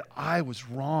said, I was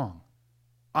wrong.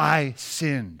 I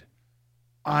sinned.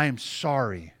 I'm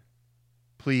sorry.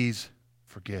 Please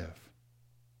forgive.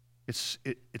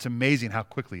 It's amazing how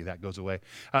quickly that goes away.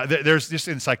 There's just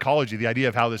in psychology the idea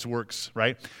of how this works,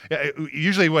 right?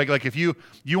 Usually, like if you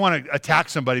want to attack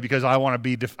somebody because I want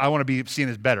to be seen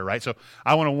as better, right? So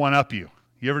I want to one up you.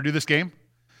 You ever do this game?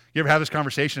 You ever have this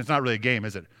conversation? It's not really a game,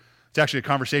 is it? It's actually a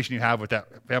conversation you have with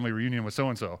that family reunion with so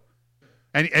and so.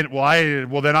 And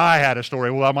then I had a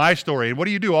story. Well, my story. And what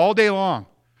do you do all day long?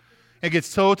 It gets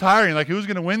so tiring. Like, who's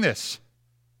going to win this?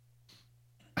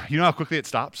 You know how quickly it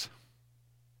stops?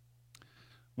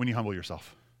 When you humble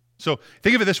yourself. So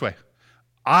think of it this way.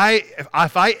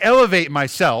 If I elevate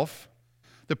myself,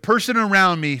 the person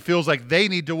around me feels like they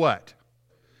need to what?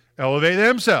 Elevate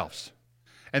themselves.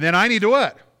 And then I need to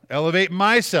what? Elevate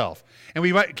myself. And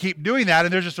we might keep doing that,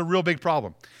 and there's just a real big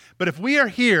problem. But if we are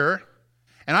here,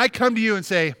 and I come to you and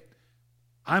say,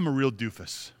 I'm a real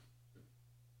doofus.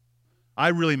 I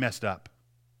really messed up.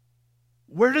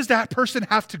 Where does that person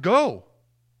have to go?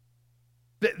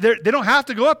 They don't have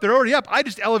to go up. They're already up. I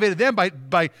just elevated them by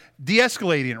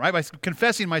de-escalating it, right? By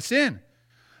confessing my sin.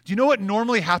 Do you know what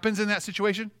normally happens in that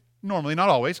situation? Normally, not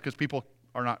always, because people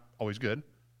are not always good.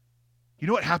 You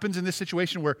know what happens in this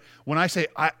situation where when I say,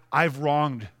 I've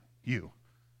wronged you,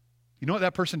 you know what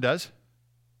that person does?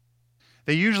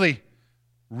 They usually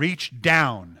reach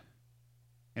down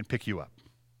and pick you up.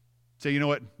 Say, you know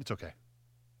what? It's okay.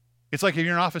 It's like if you're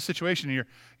in an office situation and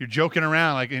you're joking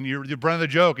around, like, and you're running the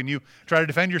joke and you try to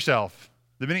defend yourself.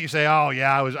 The minute you say, "Oh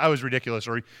yeah, I was ridiculous,"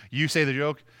 or you say the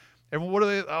joke, everyone, what are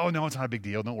they? Oh no, it's not a big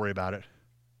deal. Don't worry about it.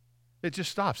 It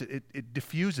just stops. It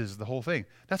diffuses the whole thing.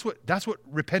 That's what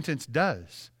repentance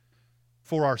does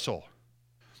for our soul.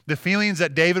 The feelings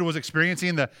that David was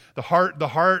experiencing, the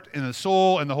heart and the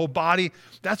soul and the whole body.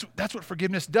 That's what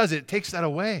forgiveness does. It takes that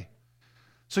away.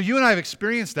 So you and I have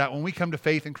experienced that when we come to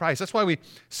faith in Christ. That's why we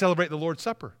celebrate the Lord's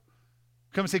Supper.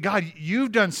 Come and say, God,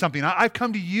 you've done something. I've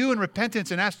come to you in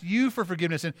repentance and asked you for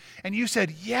forgiveness. And you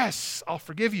said, yes, I'll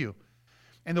forgive you.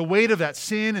 And the weight of that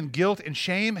sin and guilt and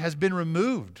shame has been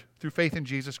removed through faith in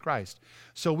Jesus Christ.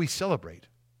 So we celebrate.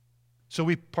 So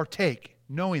we partake,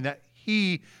 knowing that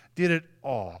He did it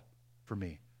all for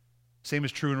me. Same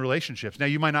is true in relationships. Now,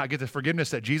 you might not get the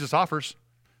forgiveness that Jesus offers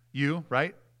you,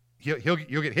 right? You'll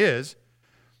get His.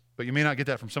 But you may not get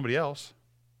that from somebody else.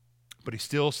 But He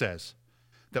still says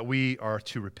that we are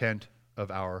to repent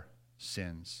of our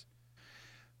sins.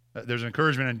 There's an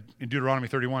encouragement in Deuteronomy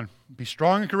 31. Be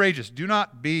strong and courageous. Do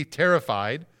not be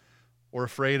terrified or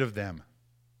afraid of them.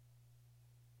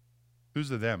 Who's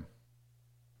the them?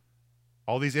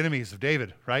 All these enemies of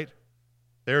David, right?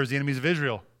 There's the enemies of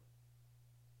Israel.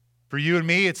 For you and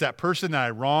me, it's that person that I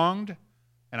wronged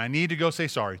and I need to go say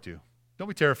sorry to. Don't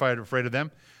be terrified or afraid of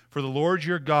them. For the Lord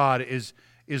your God is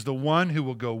the one who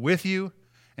will go with you,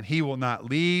 and He will not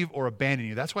leave or abandon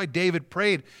you. That's why David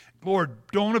prayed, Lord,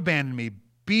 don't abandon me.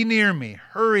 Be near me.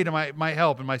 Hurry to my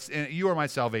help, and you are my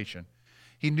salvation.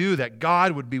 He knew that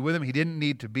God would be with him. He didn't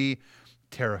need to be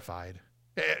terrified.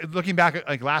 Looking back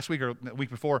like last week or the week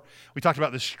before, we talked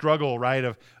about this struggle,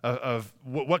 right, of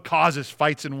what causes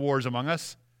fights and wars among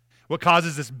us. What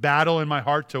causes this battle in my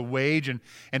heart to wage and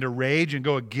to rage and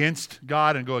go against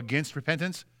God and go against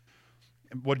repentance?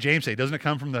 What did James say? Doesn't it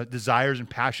come from the desires and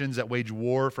passions that wage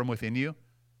war from within you?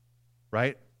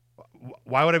 Right?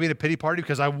 Why would I be in a pity party?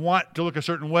 Because I want to look a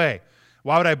certain way.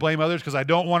 Why would I blame others? Because I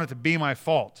don't want it to be my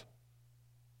fault.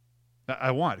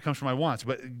 It comes from my wants.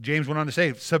 But James went on to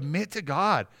say, submit to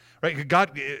God. Right?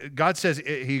 God says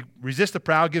he resists the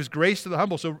proud, gives grace to the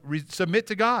humble. So submit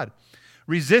to God.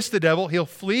 Resist the devil, he'll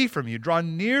flee from you. Draw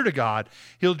near to God,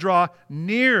 he'll draw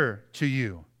near to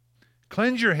you.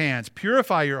 Cleanse your hands,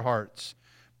 purify your hearts.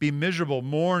 Be miserable,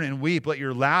 mourn and weep. Let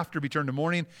your laughter be turned to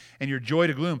mourning and your joy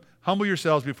to gloom. Humble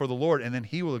yourselves before the Lord, and then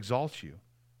he will exalt you.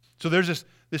 So there's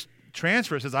this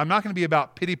transfer. It says, I'm not going to be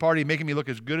about pity party, making me look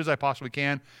as good as I possibly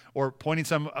can, or pointing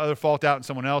some other fault out in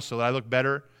someone else so that I look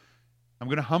better. I'm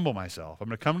going to humble myself. I'm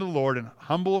going to come to the Lord and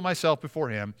humble myself before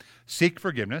him, seek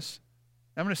forgiveness.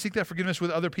 I'm going to seek that forgiveness with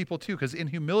other people too, because in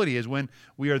humility is when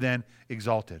we are then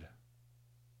exalted.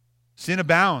 Sin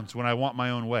abounds when I want my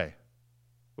own way.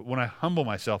 But when I humble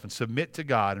myself and submit to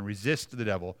God and resist the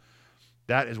devil,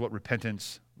 that is what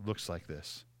repentance looks like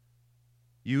this.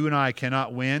 You and I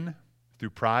cannot win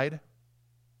through pride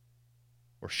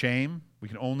or shame. We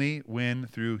can only win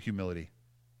through humility.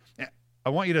 I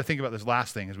want you to think about this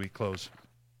last thing as we close.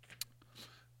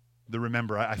 The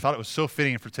remember. I thought it was so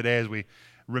fitting for today as we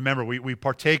remember, we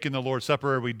partake in the Lord's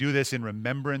Supper. We do this in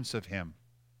remembrance of him.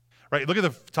 Right? Look at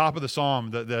the top of the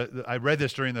psalm. I read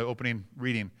this during the opening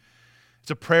reading.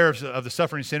 It's a prayer of the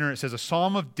suffering sinner. It says, a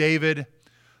psalm of David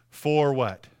for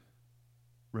what?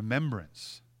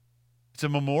 Remembrance. It's a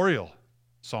memorial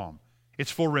psalm.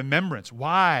 It's for remembrance.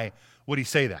 Why would he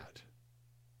say that?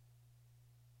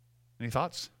 Any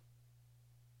thoughts?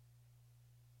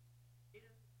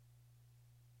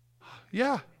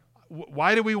 Yeah.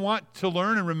 Why do we want to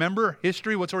learn and remember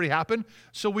history, what's already happened?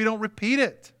 So we don't repeat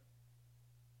it.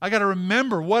 I got to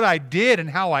remember what I did and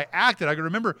how I acted. I got to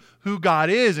remember who God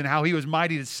is and how he was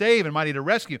mighty to save and mighty to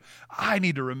rescue. I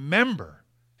need to remember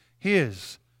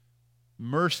his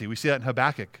mercy. We see that in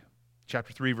Habakkuk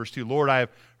chapter 3, verse 2. Lord, I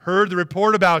have heard the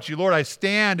report about you. Lord, I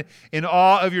stand in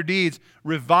awe of your deeds.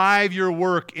 Revive your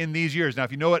work in these years. Now,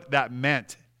 if you know what that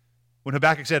meant, when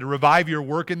Habakkuk said, revive your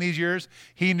work in these years,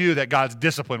 he knew that God's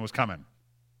discipline was coming.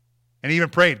 And he even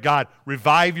prayed, God,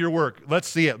 revive your work. Let's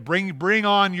see it. Bring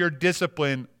on your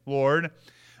discipline, Lord.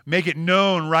 Make it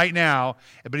known right now.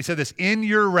 But he said this, in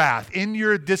your wrath, in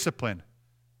your discipline,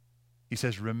 he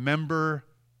says, remember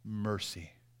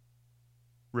mercy.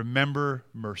 Remember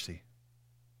mercy.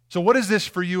 So what is this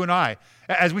for you and I?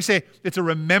 As we say, it's a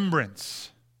remembrance.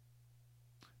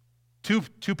 Two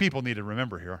people need to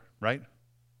remember here, right?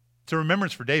 It's a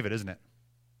remembrance for David, isn't it?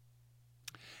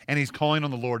 And he's calling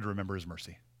on the Lord to remember his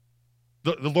mercy.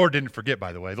 The Lord didn't forget,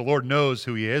 by the way. The Lord knows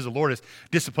who he is. The Lord is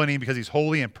disciplining because he's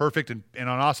holy and perfect and an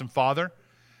awesome Father.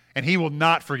 And he will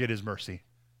not forget his mercy.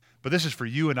 But this is for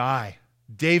you and I,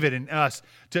 David and us,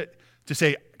 to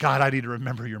say, God, I need to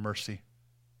remember your mercy.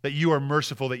 That you are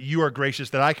merciful, that you are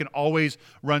gracious, that I can always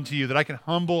run to you, that I can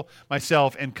humble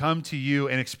myself and come to you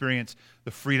and experience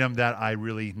the freedom that I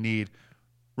really need.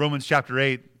 Romans chapter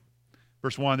 8,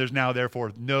 verse 1, there's now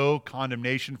therefore no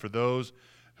condemnation for those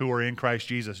who are in Christ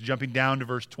Jesus. Jumping down to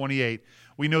verse 28,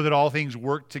 we know that all things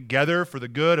work together for the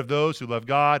good of those who love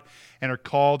God and are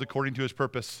called according to his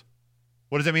purpose.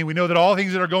 What does that mean? We know that all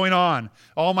things that are going on,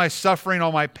 all my suffering,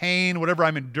 all my pain, whatever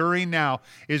I'm enduring now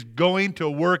is going to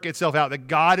work itself out, that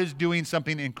God is doing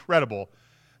something incredible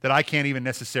that I can't even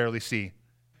necessarily see.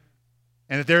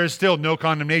 And that there is still no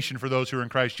condemnation for those who are in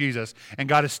Christ Jesus. And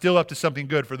God is still up to something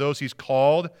good for those he's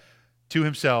called to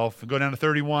himself. Go down to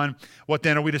 31. What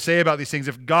then are we to say about these things?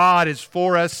 If God is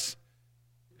for us,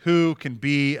 who can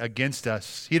be against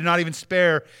us? He did not even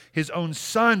spare his own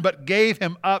son, but gave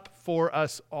him up for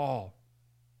us all.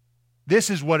 This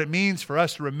is what it means for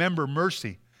us to remember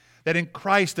mercy, that in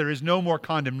Christ there is no more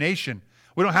condemnation.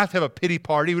 We don't have to have a pity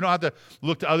party. We don't have to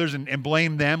look to others and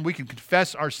blame them. We can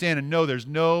confess our sin and know there's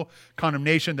no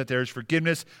condemnation, that there is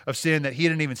forgiveness of sin, that he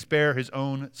didn't even spare his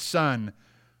own son.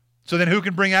 So then who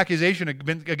can bring accusation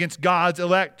against God's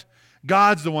elect?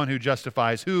 God's the one who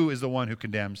justifies. Who is the one who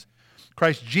condemns?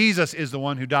 Christ Jesus is the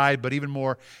one who died, but even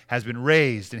more has been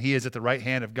raised, and he is at the right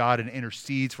hand of God and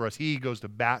intercedes for us. He goes to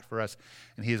bat for us,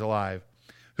 and he is alive.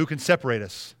 Who can separate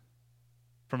us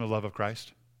from the love of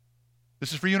Christ?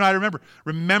 This is for you and I to remember.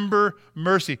 Remember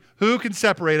mercy. Who can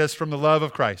separate us from the love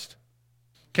of Christ?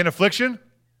 Can affliction,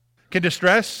 can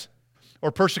distress,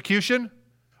 or persecution,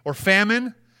 or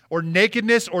famine, or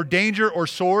nakedness, or danger, or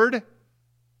sword?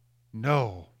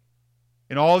 No.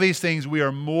 In all these things we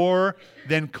are more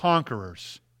than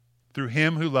conquerors through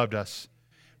him who loved us.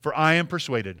 For I am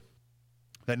persuaded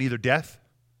that neither death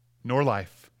nor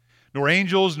life, nor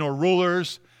angels, nor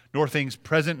rulers, nor things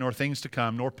present, nor things to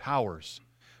come, nor powers,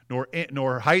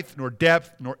 nor height, nor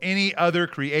depth, nor any other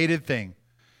created thing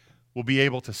will be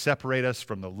able to separate us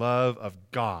from the love of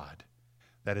God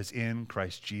that is in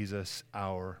Christ Jesus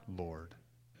our Lord.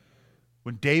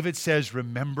 When David says,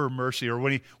 remember mercy, or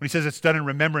when he says it's done in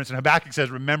remembrance, and Habakkuk says,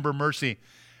 remember mercy,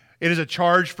 it is a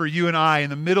charge for you and I in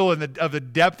the middle of the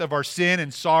depth of our sin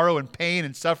and sorrow and pain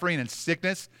and suffering and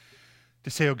sickness to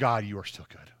say, oh God, you are still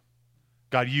good.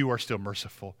 God, you are still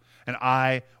merciful, and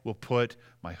I will put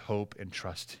my hope and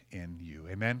trust in you.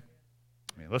 Amen?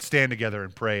 Let's stand together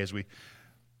and pray as we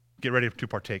get ready to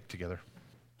partake together.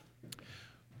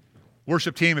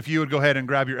 Worship team, if you would go ahead and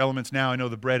grab your elements now. I know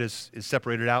the bread is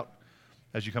separated out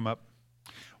as you come up.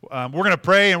 We're going to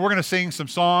pray and we're going to sing some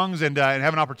songs and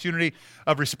have an opportunity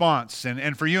of response.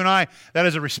 And for you and I, that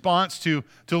is a response to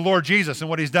the Lord Jesus and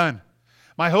what he's done.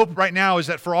 My hope right now is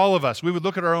that for all of us, we would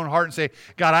look at our own heart and say,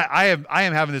 God, I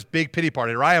am having this big pity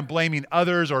party, or I am blaming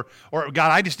others, or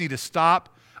God, I just need to stop.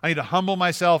 I need to humble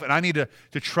myself, and I need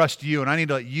to trust you, and I need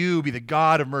to let you be the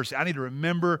God of mercy. I need to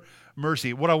remember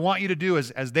mercy. What I want you to do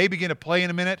is, as they begin to play in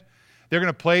a minute, they're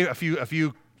going to play a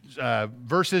few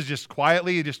verses just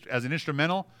quietly, just as an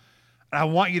instrumental.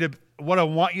 And what I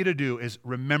want you to do is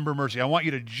remember mercy. I want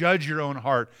you to judge your own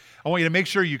heart. I want you to make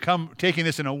sure you come taking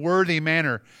this in a worthy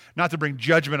manner, not to bring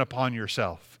judgment upon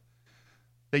yourself.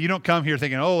 That you don't come here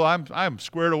thinking, oh, I'm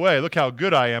squared away. Look how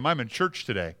good I am. I'm in church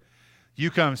today. You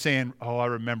come saying, oh, I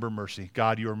remember mercy.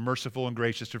 God, you are merciful and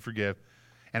gracious to forgive.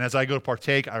 And as I go to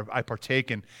partake, I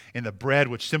partake in the bread,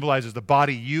 which symbolizes the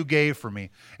body you gave for me.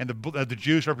 And the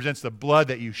juice represents the blood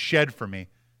that you shed for me.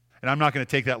 And I'm not going to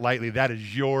take that lightly. That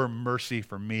is your mercy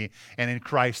for me. And in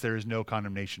Christ, there is no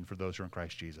condemnation for those who are in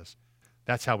Christ Jesus.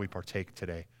 That's how we partake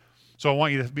today. So I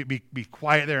want you to be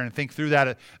quiet there and think through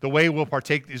that. The way we'll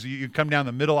partake is you come down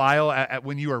the middle aisle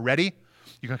when you are ready.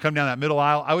 You can come down that middle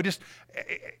aisle. I would just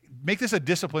make this a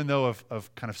discipline, though,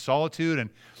 of kind of solitude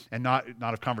and not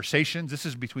of conversations. This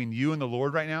is between you and the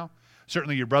Lord right now.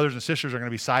 Certainly your brothers and sisters are going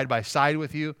to be side by side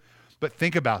with you. But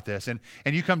think about this, and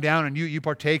you come down and you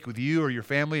partake with you or your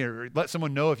family, or let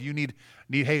someone know if you need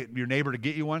your neighbor to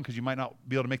get you one because you might not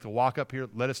be able to make the walk up here.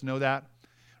 Let us know that,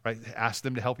 right? Ask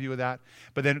them to help you with that.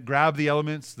 But then grab the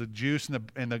elements, the juice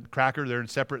and the cracker. They're in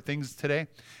separate things today,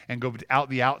 and go out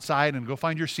the outside and go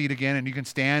find your seat again, and you can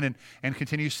stand and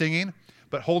continue singing.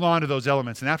 But hold on to those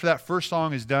elements. And after that first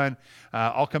song is done,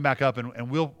 I'll come back up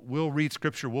and we'll read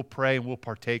Scripture, we'll pray, and we'll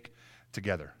partake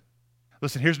together.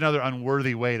 Listen, here's another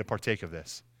unworthy way to partake of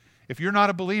this. If you're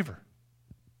not a believer,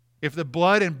 if the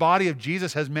blood and body of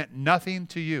Jesus has meant nothing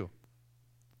to you,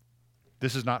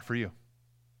 this is not for you.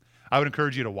 I would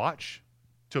encourage you to watch,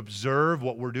 to observe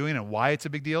what we're doing and why it's a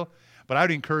big deal. But I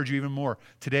would encourage you even more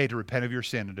today to repent of your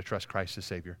sin and to trust Christ as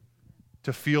Savior,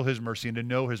 to feel his mercy and to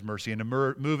know his mercy and to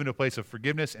move into a place of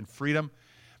forgiveness and freedom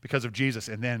because of Jesus,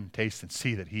 and then taste and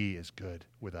see that he is good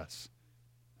with us.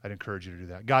 I'd encourage you to do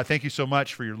that. God, thank you so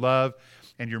much for your love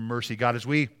and your mercy. God, as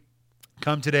we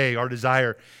come today, our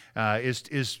desire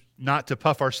is not to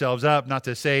puff ourselves up, not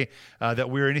to say that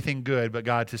we're anything good, but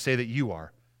God, to say that you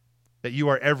are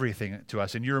everything to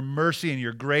us. And your mercy and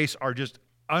your grace are just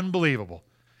unbelievable.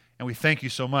 And we thank you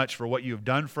so much for what you have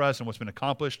done for us and what's been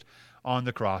accomplished on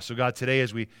the cross. So God, today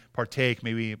as we partake,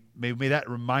 may that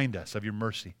remind us of your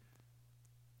mercy.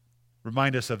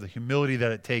 Remind us of the humility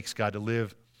that it takes, God, to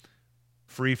live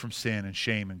free from sin and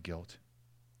shame and guilt.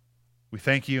 We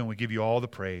thank you and we give you all the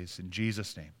praise. In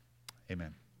Jesus' name,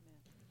 amen.